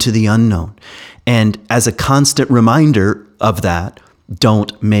into the unknown. And as a constant reminder of that,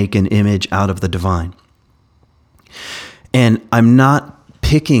 don't make an image out of the divine. And I'm not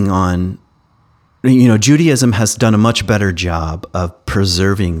picking on, Judaism has done a much better job of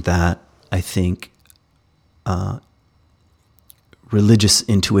preserving that, I think, religious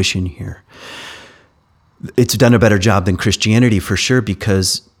intuition here. It's done a better job than Christianity for sure,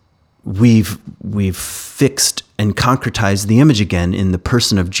 because we've fixed and concretized the image again in the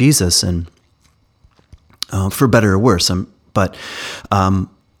person of Jesus, and for better or worse. But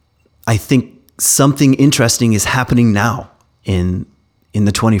I think something interesting is happening now in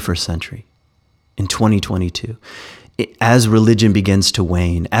the 21st century, in 2022, as religion begins to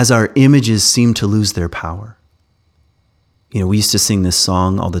wane, as our images seem to lose their power. We used to sing this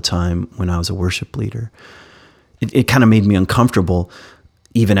song all the time when I was a worship leader. It kind of made me uncomfortable.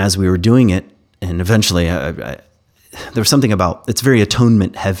 even as we were doing it, and eventually there was something about, it's very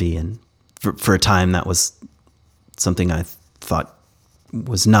atonement heavy, and for a time that was something I thought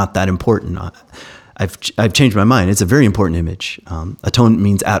was not that important. I've changed my mind. It's a very important image. Atonement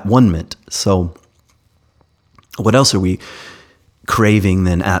means at one-ment. So what else are we craving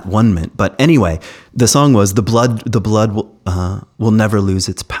than at one-ment? But anyway, the song was the blood will never lose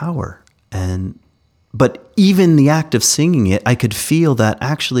its power. But even the act of singing it, I could feel that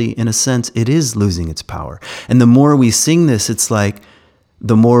actually, in a sense, it is losing its power. And the more we sing this, it's like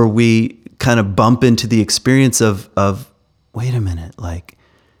the more we kind of bump into the experience of wait a minute, like,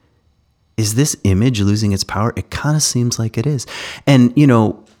 is this image losing its power? It kind of seems like it is. And,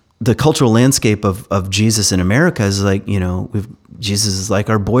 the cultural landscape of Jesus in America is like, Jesus is like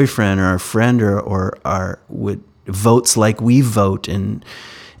our boyfriend or our friend or our votes like we vote. And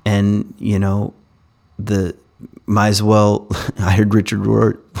might as well, I heard Richard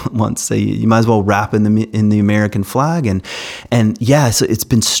Rohr once say, you might as well rap in the American flag. And yeah, so it's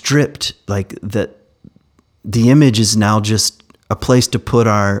been stripped, like that. The image is now just a place to put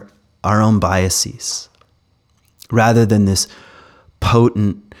our own biases, rather than this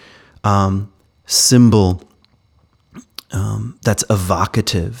potent symbol that's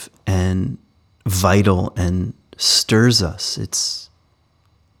evocative and vital and stirs us. It's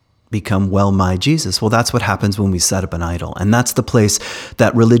become, well, my Jesus. Well, that's what happens when we set up an idol. And that's the place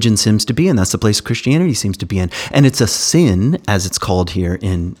that religion seems to be in. That's the place Christianity seems to be in. And it's a sin, as it's called here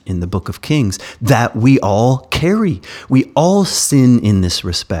in the Book of Kings, that we all carry. We all sin in this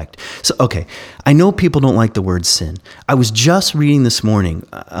respect. So, okay, I know people don't like the word sin. I was just reading this morning,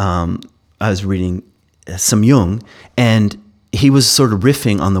 I was reading some Jung, and he was sort of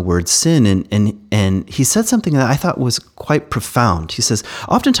riffing on the word sin, and he said something that I thought was quite profound. He says,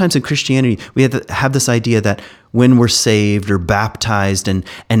 oftentimes in Christianity, we have this idea that when we're saved or baptized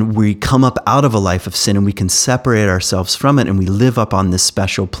and we come up out of a life of sin and we can separate ourselves from it and we live up on this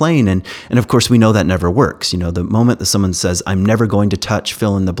special plane. And of course, we know that never works. The moment that someone says, I'm never going to touch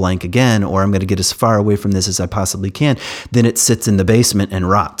fill in the blank again, or I'm going to get as far away from this as I possibly can, then it sits in the basement and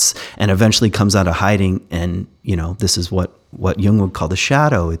rots and eventually comes out of hiding. And, this is what Jung would call the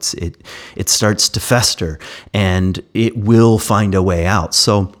shadow. It starts to fester and it will find a way out.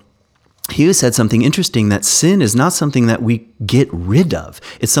 So he said something interesting, that sin is not something that we get rid of.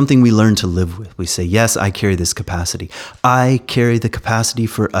 It's something we learn to live with. We say, yes, I carry this capacity. I carry the capacity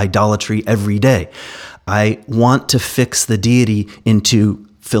for idolatry every day. I want to fix the deity into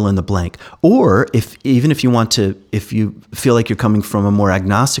fill in the blank. Or if you feel like you're coming from a more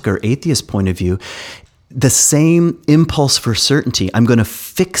agnostic or atheist point of view, the same impulse for certainty, I'm going to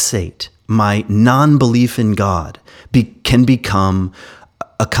fixate my non-belief in God, can become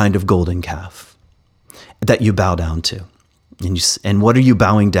a kind of golden calf that you bow down to. And what are you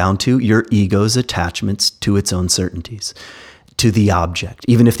bowing down to? Your ego's attachments to its own certainties, to the object,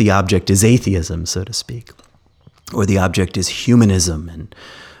 even if the object is atheism, so to speak, or the object is humanism, and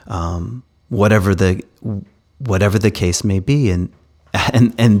whatever the case may be. And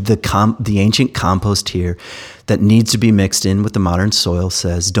the ancient compost here that needs to be mixed in with the modern soil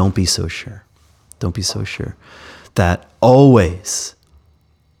says, don't be so sure. Don't be so sure that always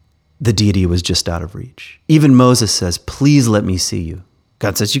the deity was just out of reach. Even Moses says, please let me see you.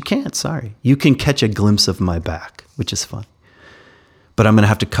 God says, you can't, sorry. You can catch a glimpse of my back, which is fine. But I'm going to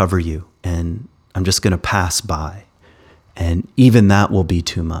have to cover you, and I'm just going to pass by. And even that will be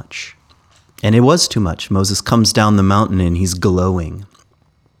too much. And it was too much. Moses comes down the mountain and he's glowing.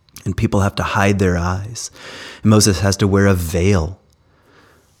 And people have to hide their eyes. And Moses has to wear a veil.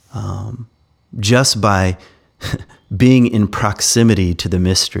 Just by being in proximity to the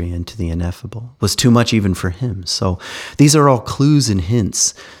mystery and to the ineffable was too much even for him. So these are all clues and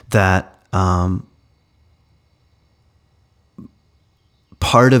hints that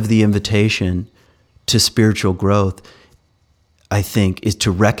part of the invitation to spiritual growth, I think, is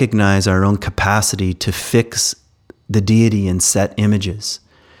to recognize our own capacity to fix the deity in set images.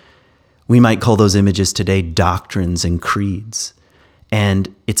 We might call those images today doctrines and creeds.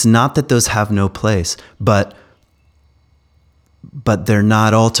 And it's not that those have no place, but they're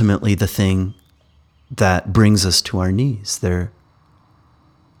not ultimately the thing that brings us to our knees. They're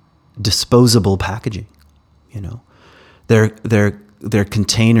disposable packaging, They're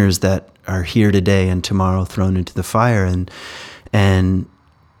containers that are here today and tomorrow thrown into the fire. And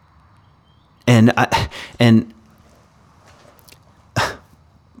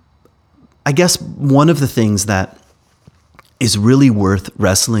I guess one of the things that is really worth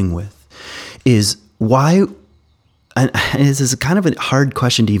wrestling with is why, and this is kind of a hard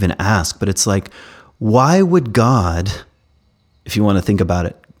question to even ask, but it's like, why would God if you want to think about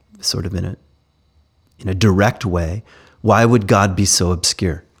it sort of in a direct way, why would God be so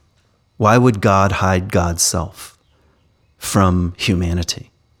obscure? Why would God hide God's self from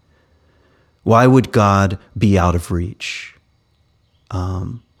humanity? Why would God be out of reach?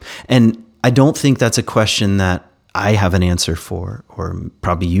 And I don't think that's a question that I have an answer for, or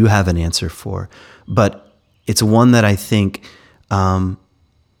probably you have an answer for, but it's one that I think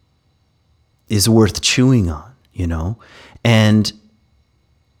is worth chewing on, And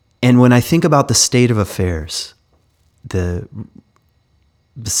when I think about the state of affairs, the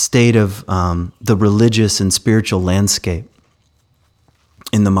state of the religious and spiritual landscape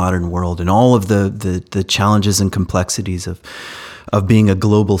in the modern world, and all of the challenges and complexities of being a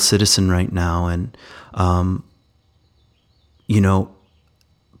global citizen right now, and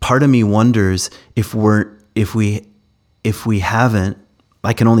part of me wonders if we haven't.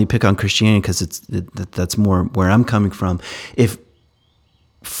 I can only pick on Christianity because that's more where I'm coming from. If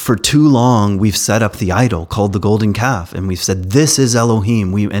for too long we've set up the idol called the golden calf, and we've said this is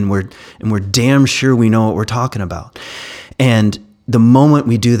Elohim, we're damn sure we know what we're talking about, and the moment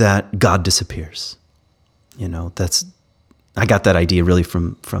we do that, God disappears. I got that idea really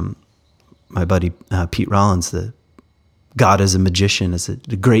from my buddy Pete Rollins. The God as a magician is a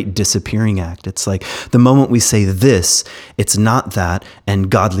great disappearing act. It's like the moment we say this, it's not that, and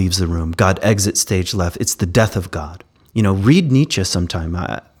God leaves the room. God exits stage left. It's the death of God. Read Nietzsche sometime.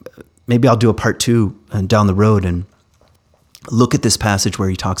 Maybe I'll do a part 2 down the road and look at this passage where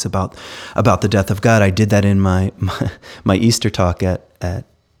he talks about the death of God. I did that in my Easter talk at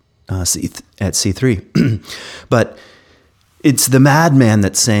C3. But it's the madman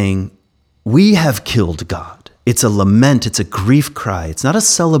that's saying, we have killed God. It's a lament. It's a grief cry. It's not a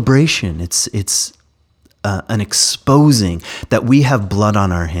celebration. It's an exposing that we have blood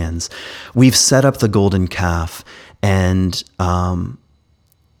on our hands. We've set up the golden calf, and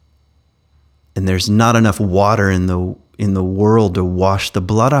there's not enough water in the world to wash the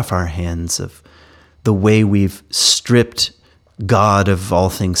blood off our hands of the way we've stripped God of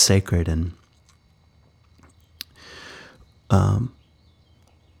all things sacred. And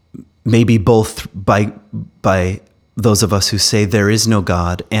maybe both by those of us who say there is no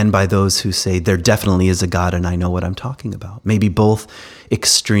God, and by those who say there definitely is a God and I know what I'm talking about. Maybe both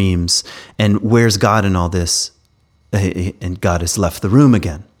extremes. And where's God in all this? And God has left the room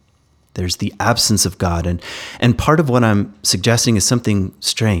again. There's the absence of God. And part of what I'm suggesting is something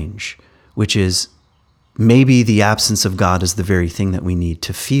strange, which is maybe the absence of God is the very thing that we need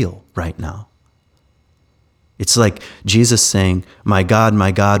to feel right now. It's like Jesus saying, my God,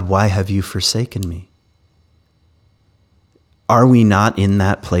 why have you forsaken me? Are we not in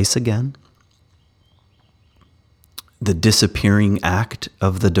that place again? The disappearing act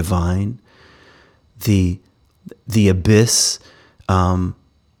of the divine, the abyss, the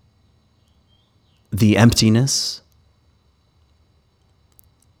emptiness.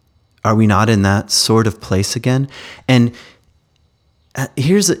 Are we not in that sort of place again? And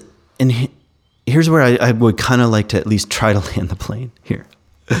here's where I would kind of like to at least try to land the plane here,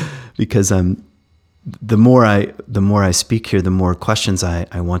 because the more I speak here, the more questions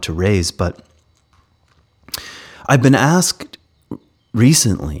I want to raise. But I've been asked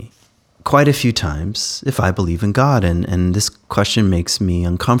recently quite a few times if I believe in God, and this question makes me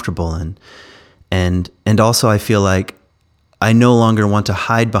uncomfortable, and also I feel like I no longer want to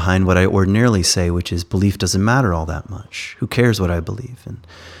hide behind what I ordinarily say, which is belief doesn't matter all that much. Who cares what I believe? And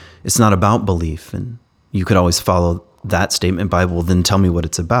it's not about belief. And you could always follow that statement by, well, then tell me what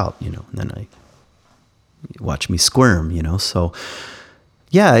it's about, and then I watch me squirm, So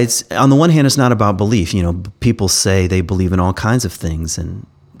yeah, it's on the one hand, it's not about belief. People say they believe in all kinds of things, and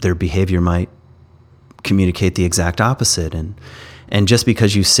their behavior might communicate the exact opposite. And just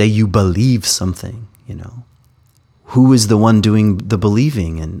because you say you believe something, who is the one doing the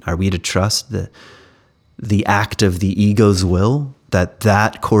believing? And are we to trust the act of the ego's will,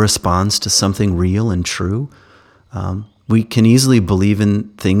 that corresponds to something real and true? We can easily believe in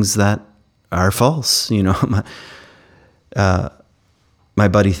things that are false. My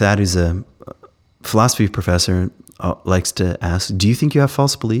buddy Thad, who's a philosophy professor, likes to ask, do you think you have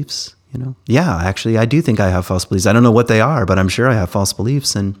false beliefs? Yeah, actually, I do think I have false beliefs. I don't know what they are, but I'm sure I have false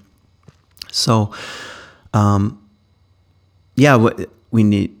beliefs. And so, we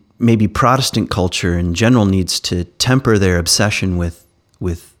need, maybe Protestant culture in general needs to temper their obsession with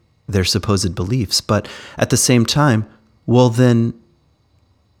their supposed beliefs. But at the same time, well, then,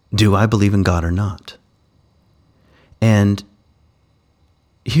 do I believe in God or not? And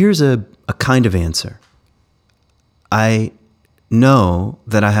here's a kind of answer. I know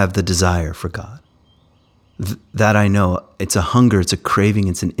that I have the desire for God. That I know. It's a hunger, it's a craving,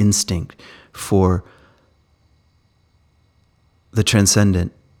 it's an instinct for the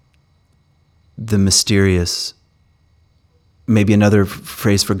transcendent, the mysterious. Maybe another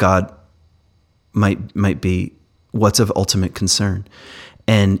phrase for God might be what's of ultimate concern.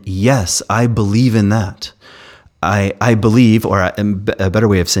 And yes, I believe in that. I believe, or a better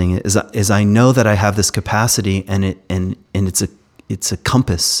way of saying it is I know that I have this capacity, and it's a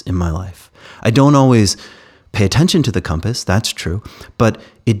compass in my life. I don't always pay attention to the compass, that's true, but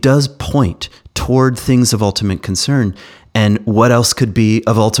it does point toward things of ultimate concern. And what else could be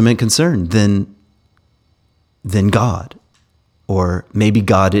of ultimate concern than God? Or maybe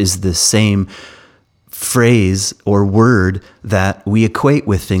God is the same phrase or word that we equate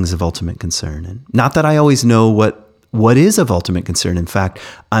with things of ultimate concern. And not that I always know what is of ultimate concern. In fact,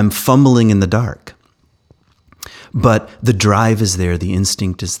 I'm fumbling in the dark. But the drive is there, the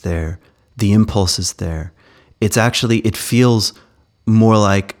instinct is there, the impulse is there. It feels more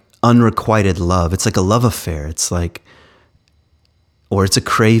like unrequited love. It's like a love affair. It's like, or it's a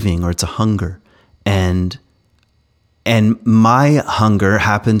craving, or it's a hunger. And my hunger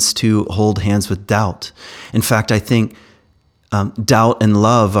happens to hold hands with doubt. In fact, I think doubt and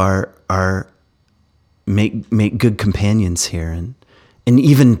love make good companions here, and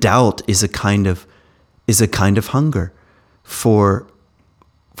even doubt is a kind of hunger for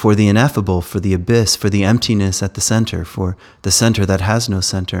the ineffable, for the abyss, for the emptiness at the center, for the center that has no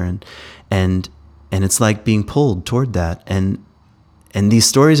center, and it's like being pulled toward that. And these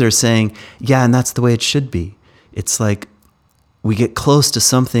stories are saying, yeah, and that's the way it should be. It's like we get close to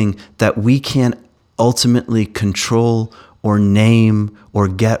something that we can't ultimately control or name or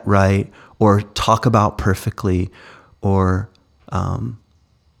get right or talk about perfectly or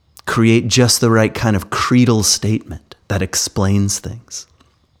create just the right kind of creedal statement that explains things.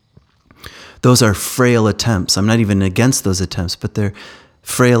 Those are frail attempts. I'm not even against those attempts, but they're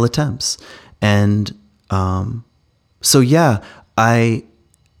frail attempts. And so, yeah, I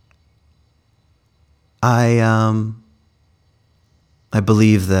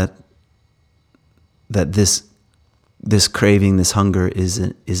believe that this craving, this hunger is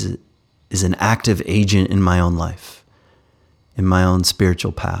an active agent in my own life, in my own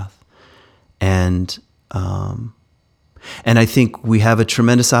spiritual path, and I think we have a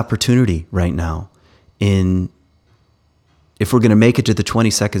tremendous opportunity right now if we're going to make it to the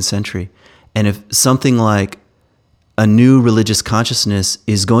 22nd century, and if something like a new religious consciousness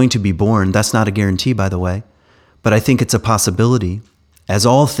is going to be born. That's not a guarantee, by the way, but I think it's a possibility, as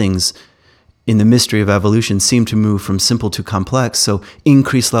all things in the mystery of evolution seem to move from simple to complex. So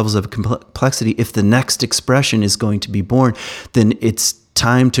increased levels of complexity. If the next expression is going to be born, then it's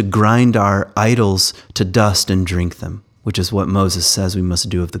time to grind our idols to dust and drink them, which is what Moses says we must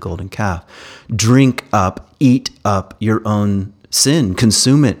do of the golden calf. Drink up, eat up your own sin,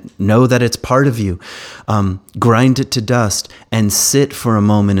 consume it, know that it's part of you, grind it to dust, and sit for a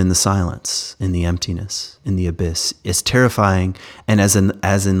moment in the silence, in the emptiness, in the abyss. As terrifying and as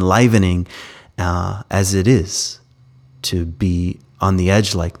enlivening as it is to be on the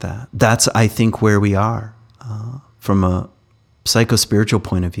edge like that. That's, I think, where we are from a psycho-spiritual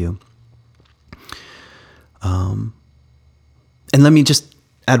point of view. And let me just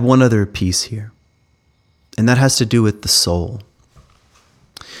add one other piece here, and that has to do with the soul.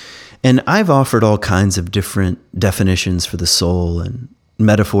 And I've offered all kinds of different definitions for the soul and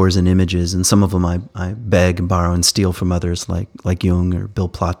metaphors and images, and some of them I beg and borrow and steal from others like Jung or Bill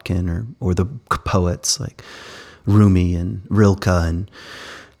Plotkin or the poets like Rumi and Rilke,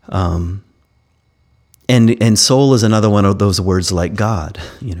 and soul is another one of those words like God.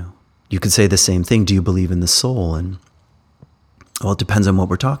 You know, you could say the same thing. Do you believe in the soul? And well, it depends on what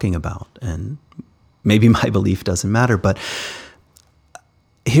we're talking about, and maybe my belief doesn't matter, but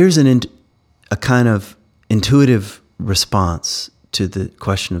here's a kind of intuitive response to the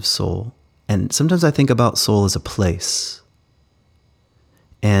question of soul. And sometimes I think about soul as a place.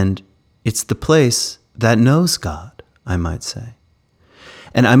 And it's the place that knows God, I might say.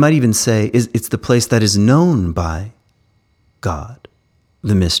 And I might even say it's the place that is known by God,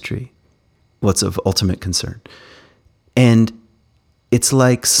 the mystery, what's of ultimate concern. And it's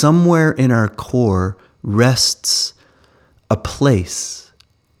like somewhere in our core rests a place,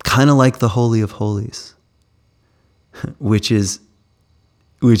 kind of like the Holy of Holies, which is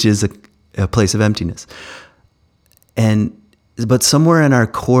a place of emptiness. But somewhere in our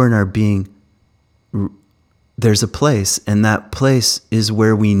core, in our being, there's a place, and that place is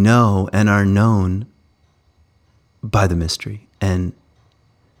where we know and are known by the mystery. And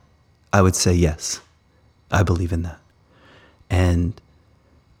I would say, yes, I believe in that. And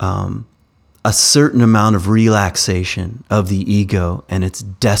a certain amount of relaxation of the ego and its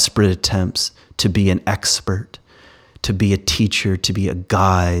desperate attempts to be an expert, to be a teacher, to be a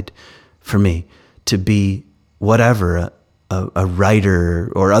guide for me, to be whatever, a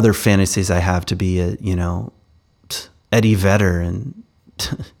writer, or other fantasies I have to be a, Eddie Vedder and,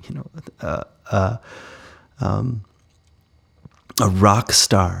 a rock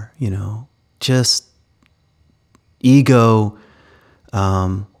star, just ego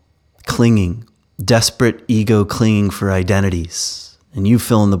clinging, desperate ego clinging for identities. And you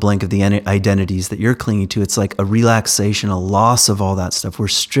fill in the blank of the identities that you're clinging to. It's like a relaxation, a loss of all that stuff. We're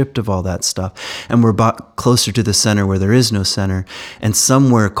stripped of all that stuff. And we're brought closer to the center where there is no center. And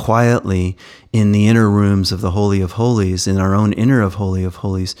somewhere quietly in the inner rooms of the Holy of Holies, in our own inner of Holy of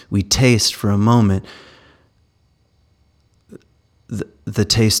Holies, we taste for a moment the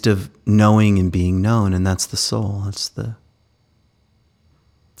taste of knowing and being known. And that's the soul. It's the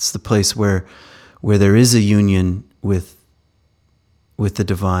place where there is a union with the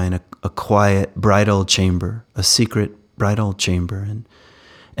divine, a quiet bridal chamber, a secret bridal chamber.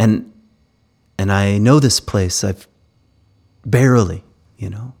 And I know this place. I've barely,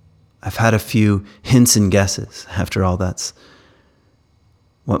 I've had a few hints and guesses. After all, that's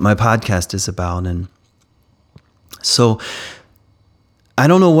what my podcast is about. And so I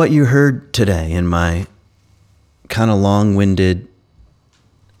don't know what you heard today in my kind of long-winded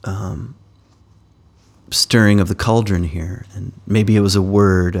stirring of the cauldron here. And maybe it was a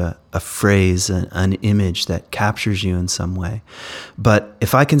word, a phrase, an image that captures you in some way. But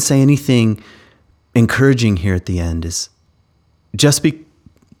if I can say anything encouraging here at the end, is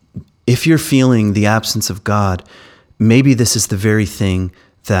if you're feeling the absence of God, maybe this is the very thing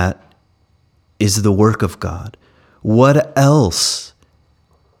that is the work of God. What else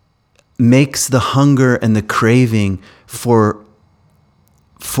makes the hunger and the craving for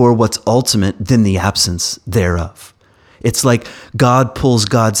what's ultimate than the absence thereof? It's like God pulls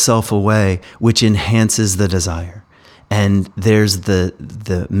God's self away, which enhances the desire. And there's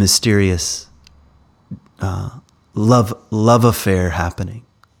the mysterious love affair happening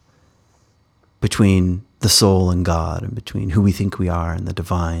between the soul and God, and between who we think we are and the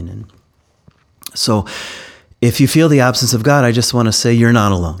divine. And so if you feel the absence of God, I just want to say you're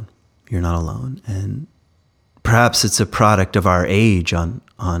not alone. You're not alone. And perhaps it's a product of our age on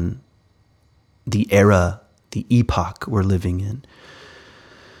the era, the epoch we're living in.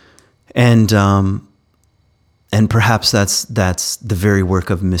 And perhaps that's the very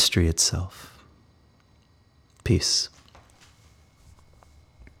work of mystery itself. Peace.